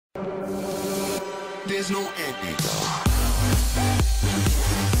there's no ending.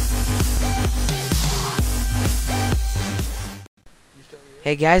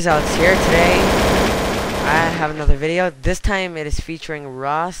 Hey guys, Alex here. Today I have another video. This time it is featuring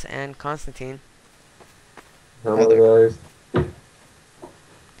Ross and Konstantin. Hello guys.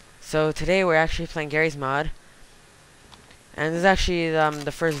 So today we're actually playing Garry's mod. And this is actually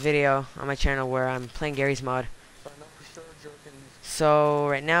the first video on my channel where I'm playing Garry's mod. So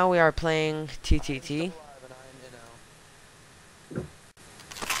right now we are playing TTT.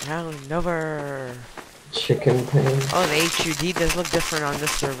 Round over. Chicken pain. Oh, the HUD does look different on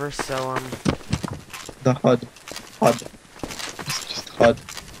this server, so The HUD. HUD. It's just HUD.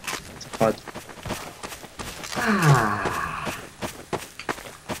 It's a HUD. Ah.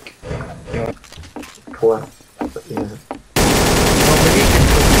 Yeah. Clap. Yeah.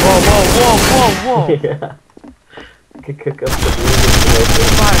 Whoa. Yeah. Could cook up the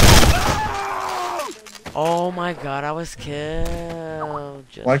Oh my god, I was killed.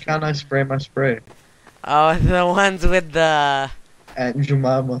 Why can't I spray my spray? Oh, the ones with the... At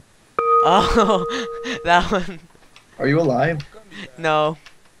JEMIMA. Oh, that one. Are you alive? No,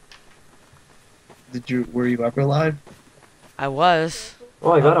 Were you ever alive? I was.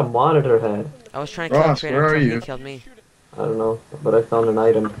 Oh, I got a monitor head. I was trying to kill a Ross, trader where are until he you? killed me. I don't know, but I found an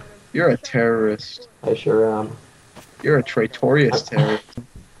item. You're a terrorist. I sure am. You're a traitorous terrorist.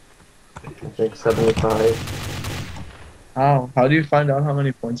 I think 75. How? How do you find out how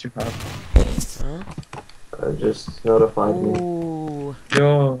many points you have? Huh? Just notified me. Ooh.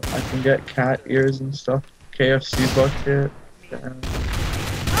 Yo, I can get cat ears and stuff. KFC bucket. Damn.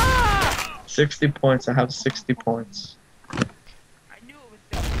 60 points. I have 60 points.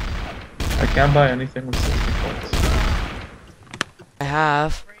 I can't buy anything with 60 points. I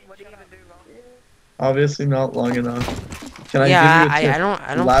have. Obviously not long enough. Can I Yeah, give you a tip? I don't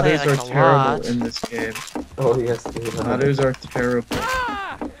play Ladders like are a terrible lot. in this game. Oh yes, dude. Ladders are terrible.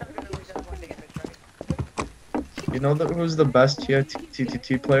 You know who's the best here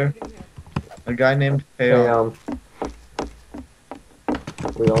TTT player? A guy named Hey, Peo.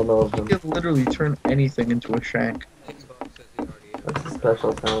 we all know of He him. can literally turn anything into a shank. That's a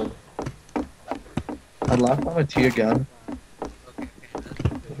special talent. I laughed on a T again.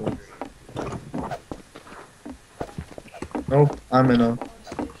 Nope, I'm in a.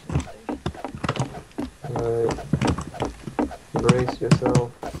 Alright. Brace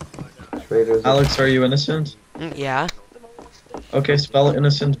yourself. Traders. Alex, are you innocent? Yeah. Okay, spell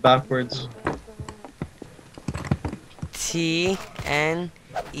innocent backwards. TNECONNI.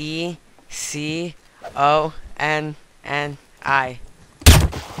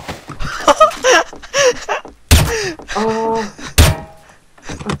 Oh.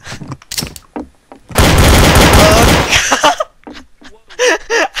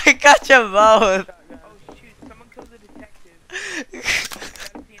 I got you both.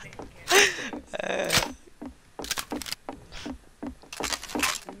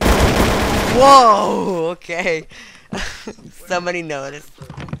 Whoa! Okay. Somebody noticed.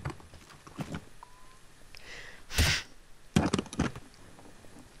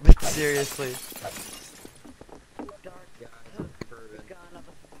 But seriously.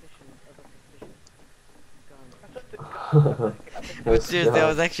 But seriously, I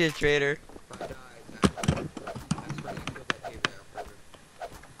was actually a traitor.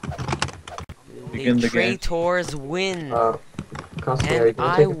 Begin The the game. traitors win. Constantly, are you And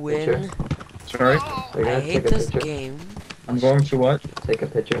gonna I take a win. picture? Sorry? Are you I gonna hate take a this picture? game. I'm going to what? Take a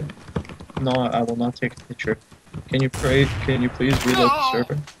picture. No, I will not take a picture. Can you please reload the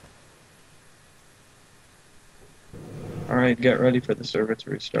server? Alright, get ready for the server to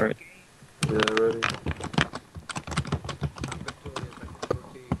restart. Yeah, ready.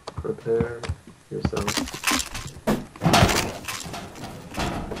 Prepare yourself.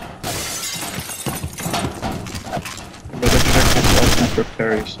 You better check yourself and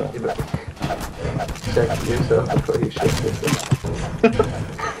prepare yourself. You better check yourself before you shake yourself.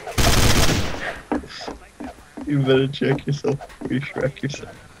 You better check yourself before you shrek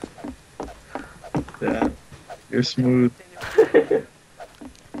yourself. Yeah, you're smooth.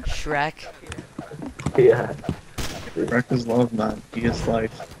 Shrek. Yeah. Shrek is love, man. He is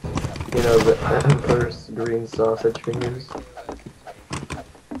life. You know the Emperor's green sausage fingers?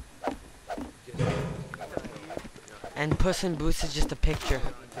 And Puss in Boots is just a picture.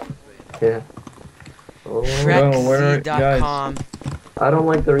 Yeah. Oh, ShrekZ.com. I don't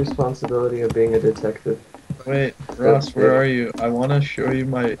like the responsibility of being a detective. Wait, Ross, where are you? I want to show you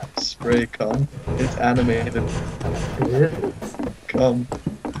my spray cum. It's animated. Come.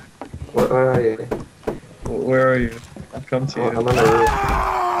 Where are you? Where are you? I'll come to Oh, you. I'm on the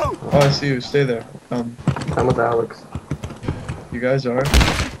roof. Oh, I see you. Stay there. I'm with Alex. You guys are?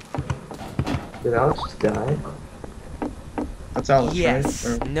 Did Alex just die? That's Alex, Yes.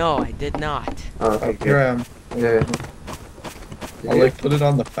 right? Or- No, I did not. Oh, okay, Here I good. am. Yeah. I'll like put it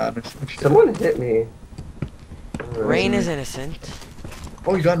on the fan or some shit. Someone hit me. Rain is innocent.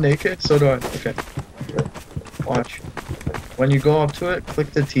 Oh, you got naked? So do I. Okay. Watch. When you go up to it,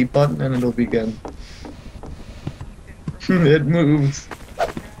 click the T button and it'll begin. It moves.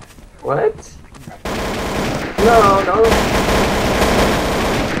 What? No, no.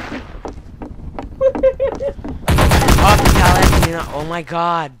 Oh, Dahlia, you know, oh my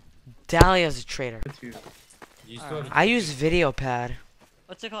god. Dahlia's a traitor. I use video pad.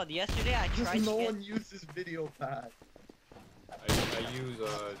 What's it called? Yesterday I tried Because to no get... one uses video pad. I use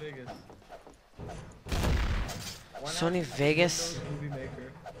Vegas. Sony Vegas. Movie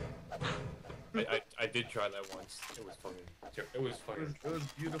Maker. I did try that once. It was funny. It was funny. It was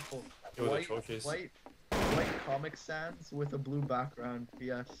beautiful. It was atrocious. White Comic Sans with a blue background.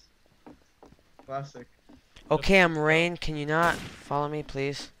 Yes. Classic. Okay, I'm Rain. Can you not follow me,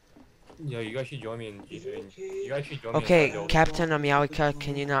 please? Yeah, you guys should join me in you guys should join me Okay, in Captain Amyawika,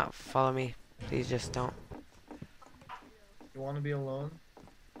 can you not follow me? Please just don't. You want to be alone?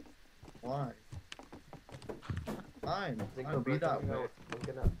 Why? Fine. Fine, be that way. I'm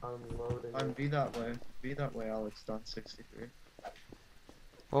gonna unload it. Fine, be that way. Be that way, Alex. Done 63.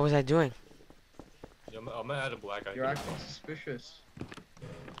 What was I doing? Yeah, I'm gonna add a black eye. You're acting suspicious.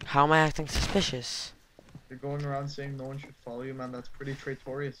 How am I acting suspicious? You're going around saying no one should follow you, man. That's pretty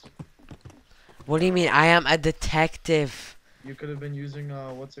traitorous. What do you mean? I am a detective. You could have been using,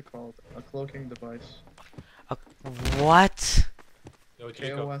 what's it called? A cloaking device. What? Yo,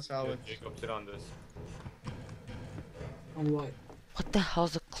 Jacob, KOS Alex. Jacob, sit on this. On what? What the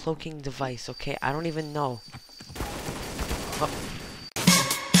hell's a cloaking device? Okay, I don't even know. Oh.